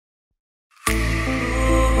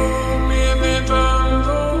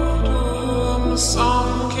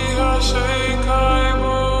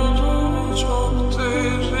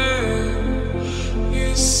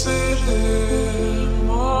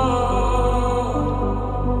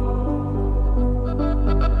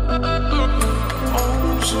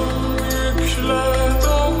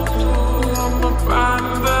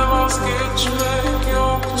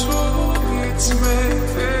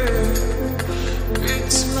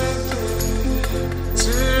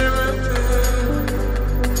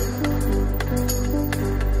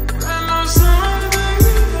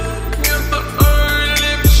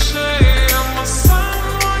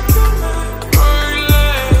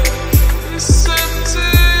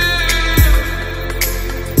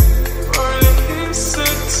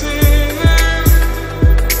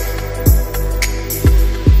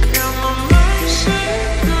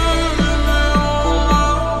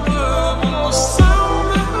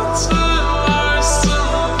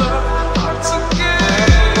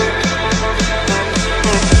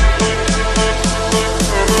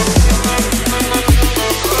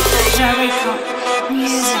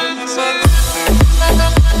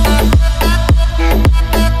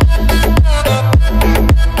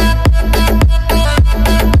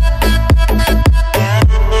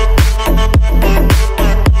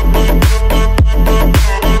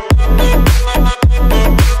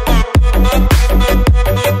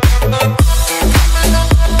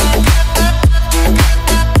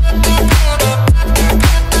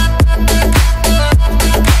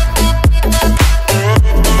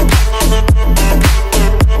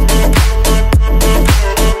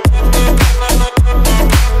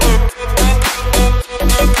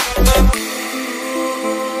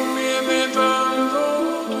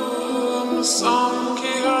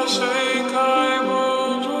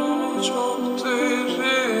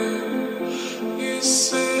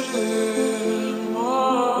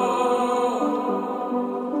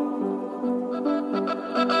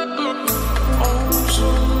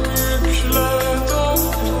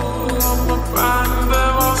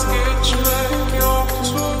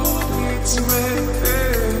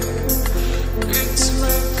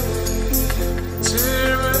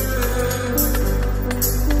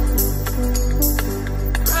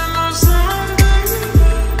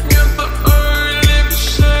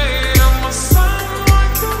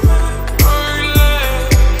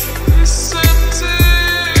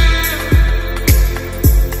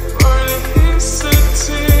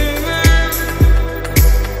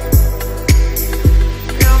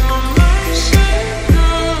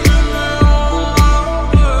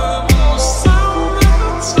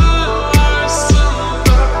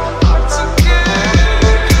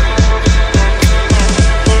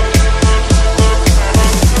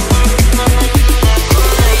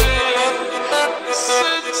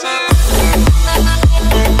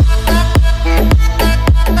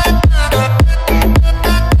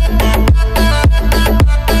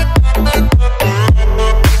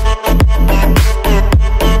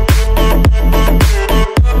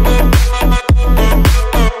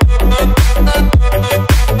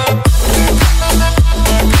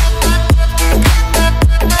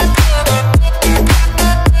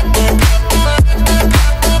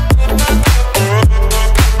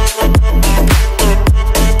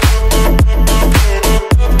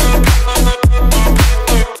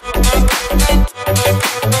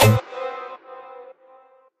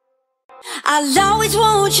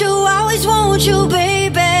want you,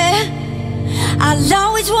 baby. I'll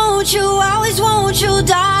always want you,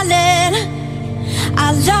 darling.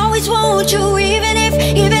 I'll always want you, even if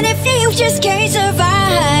you just can't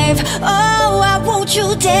survive. Oh, I want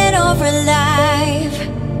you dead or alive.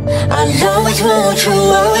 I'll always want you,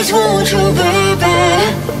 baby.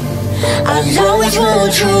 I'll always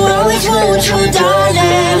want you,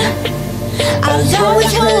 darling. I'll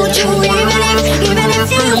always want you, even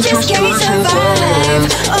if you just can't survive.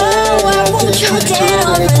 Oh, I want you dead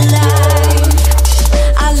or alive.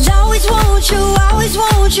 I'll always want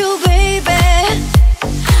you, baby.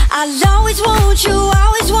 I'll always want you,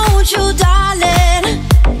 darling.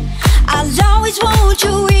 I'll always want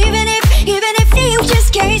you, even if you just can't survive. Oh, I want you dead or alive. I'll always want you, baby. I'll always want you, darling. I'll always want you, even if you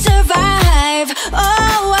just can't survive.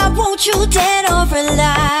 Oh, I want you dead or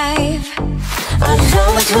alive. I'll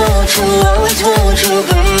always want you,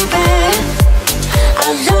 baby.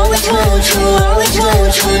 I'll always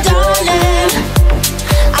want you, darling.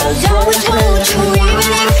 I'll always want you,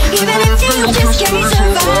 even if you just can't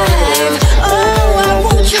survive. Oh, I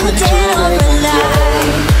want you dead or alive.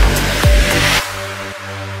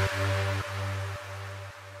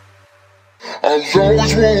 I'll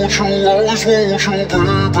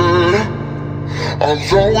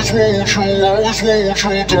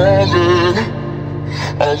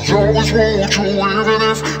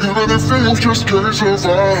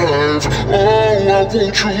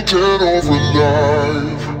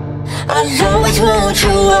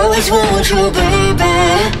always want you, baby.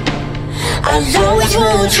 I'll always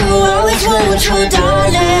want you, darling.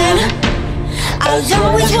 I'll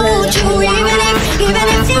always want you, even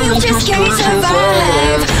if you just can't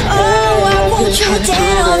survive. Oh, I want you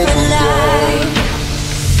dead or alive.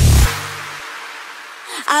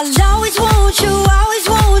 I'll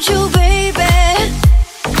always want you, baby.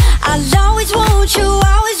 I'll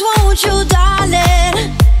always want you,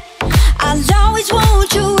 darling. I'll always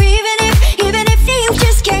want you, even if you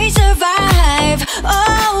just can't survive.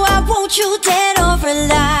 Oh, I want you dead or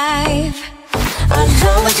alive.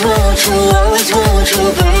 I'll always want you,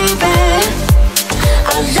 baby.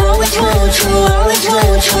 I'll always want you,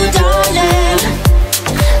 darling.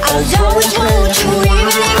 I'll always want you,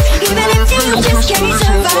 even if you just can't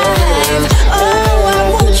survive. Oh, I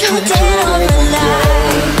want you dead or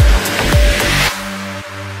alive.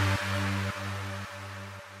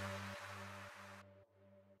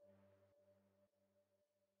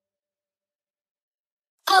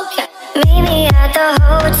 Okay. Meet me at the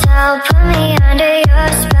hotel, put me under your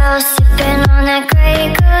spell, sipping on that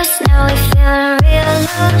Grey Goose, now we feeling real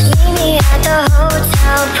loose. Meet me at the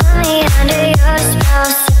hotel, put me under your spell,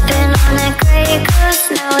 sipping on that Grey Goose,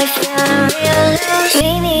 now we feeling real loose.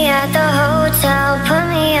 Meet me at the hotel, put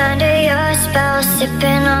me under your spell,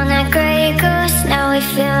 sipping on that Grey Goose, now we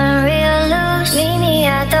feeling real loose. Meet me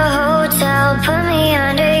at the hotel, put me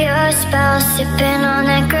under your spell, sipping on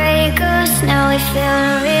that Grey Goose, now we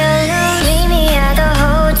feeling real loose. Meet me at the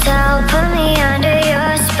hotel, put me under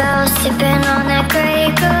your spell, sipping on that Grey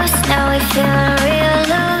Goose, now we feeling real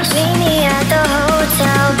loose. Meet me at the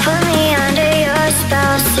hotel, put me under your spell,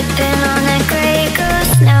 sipping on that Grey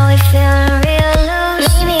Goose, now we feeling real loose.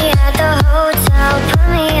 Meet me at the hotel, put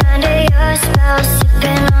me under your spell,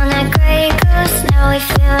 sipping on that Grey Goose, now we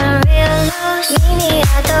feeling real loose. Meet me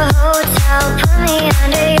at the hotel, put me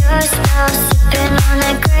under your spell, sipping on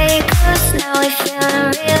that Grey Goose, now we feeling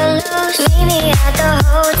real loose. Meet me at the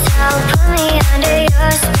hotel, put me under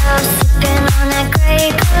your spell, sipping on that Grey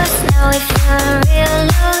Goose, now we feeling real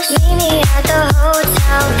loose. Meet me at the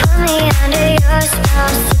hotel, put me under your spell,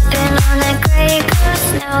 sipping on that Grey Goose,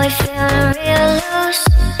 now we feeling real loose.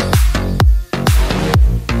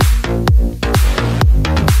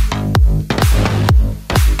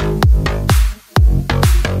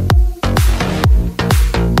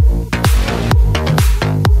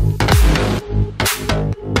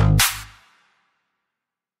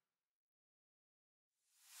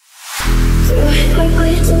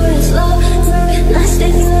 Quickly, do it slow, do it nasty,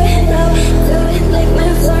 do it low, do it like my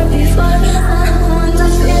floor before. I want to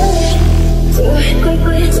feel it. Do it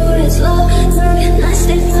quickly, do it slow, do it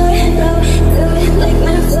nasty, do it low, do it like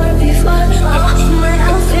my floor before. Oh my,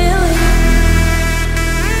 I feel it.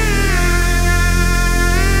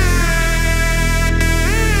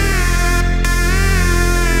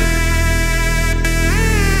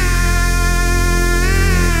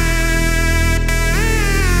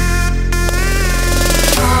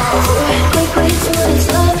 Quickly, do it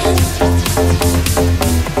slow,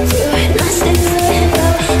 do it nasty, do it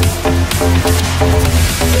low,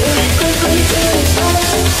 do it quickly, do it slow,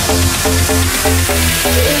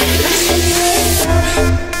 do it nasty, do it low.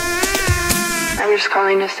 I'm just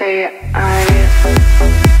calling to say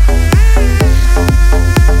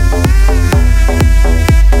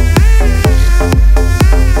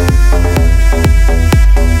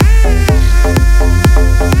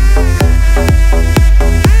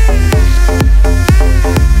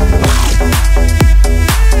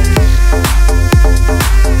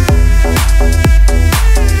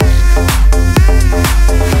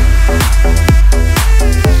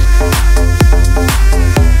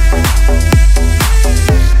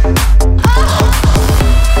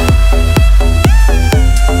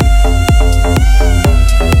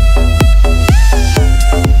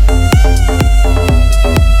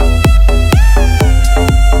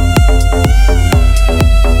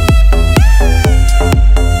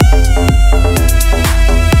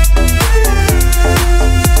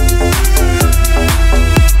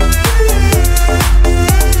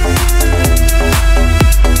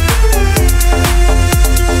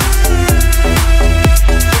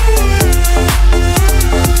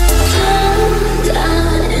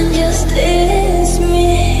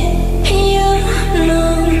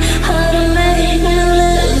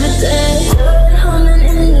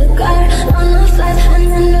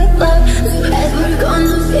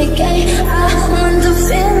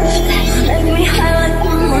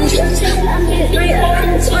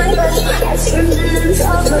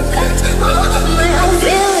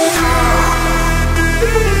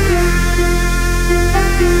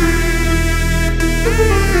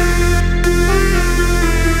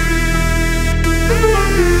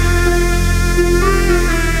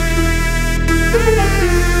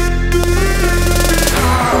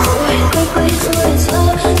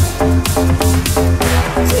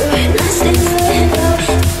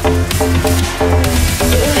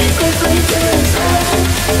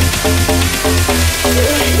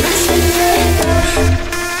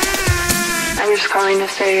calling to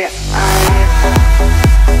say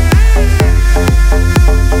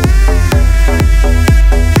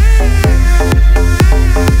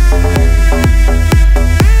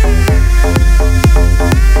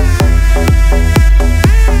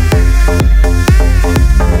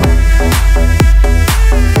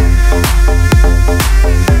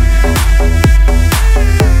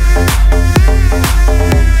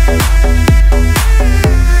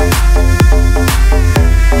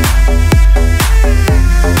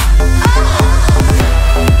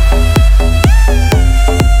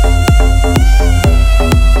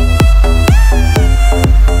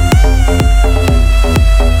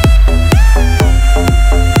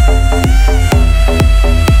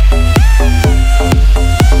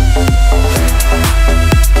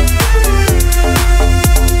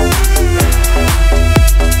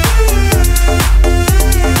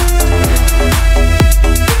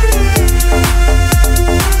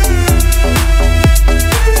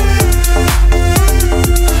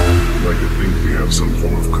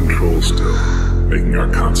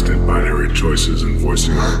choices and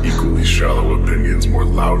voicing our equally shallow opinions more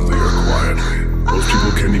loudly or quietly. Most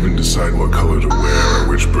people can't even decide what color to wear or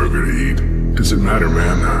which burger to eat. Does it matter,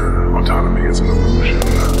 man? Autonomy is an illusion.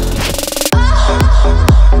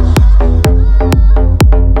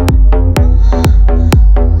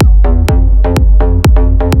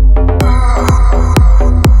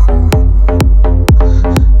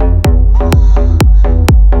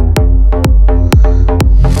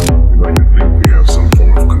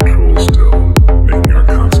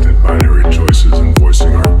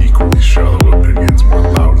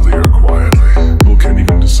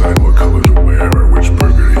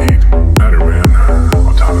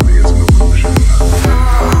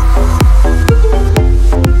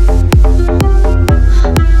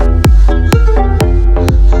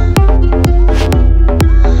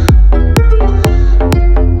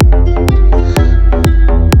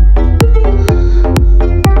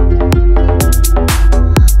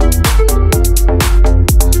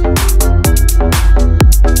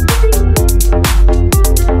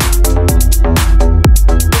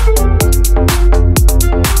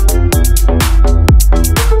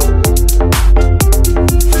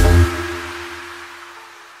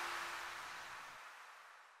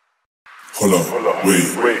 Hold up,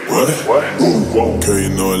 wait, what? Girl, you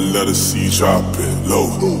know I let her see you drop it low.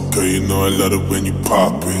 Girl, you know I love it when you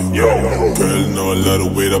pop it. Yo, girl, you know I love the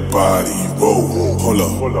way that body. Whoa, hold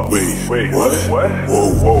up, wait, what?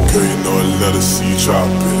 Whoa, girl, you know I let her see you drop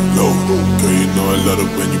it low. Girl, you know I love it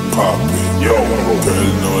when you pop it. Yo, girl,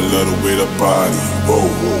 you know I love the way that body. Whoa,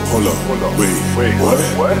 hold up, wait, what?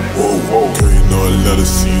 Whoa, girl, you know I let her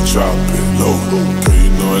see you drop it low. Girl, you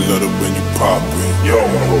know I love it when you pop it. Yo,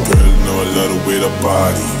 girl, you know I love the way that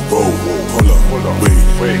body. Whoa, hold up,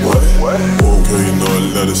 wait, what? Whoa, girl, you know I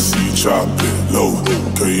let her see you drop it low.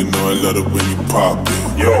 Girl, you know I love it when you pop it.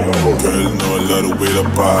 Yo, girl, you know I love the way that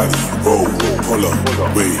body. Whoa, hold up,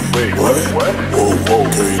 wait, what? Whoa,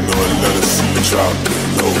 girl, you know I let her see you drop it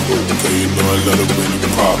low. Girl, you know I love it when you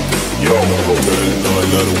pop it. Yo, girl, you know I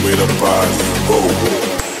love the way that body. Whoa,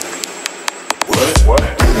 what?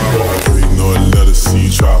 Girl, you know I let her see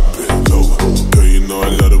you drop it low. Girl, you know I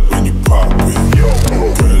love it when you pop it. Yo,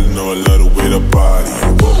 girl, you know I love the way that body.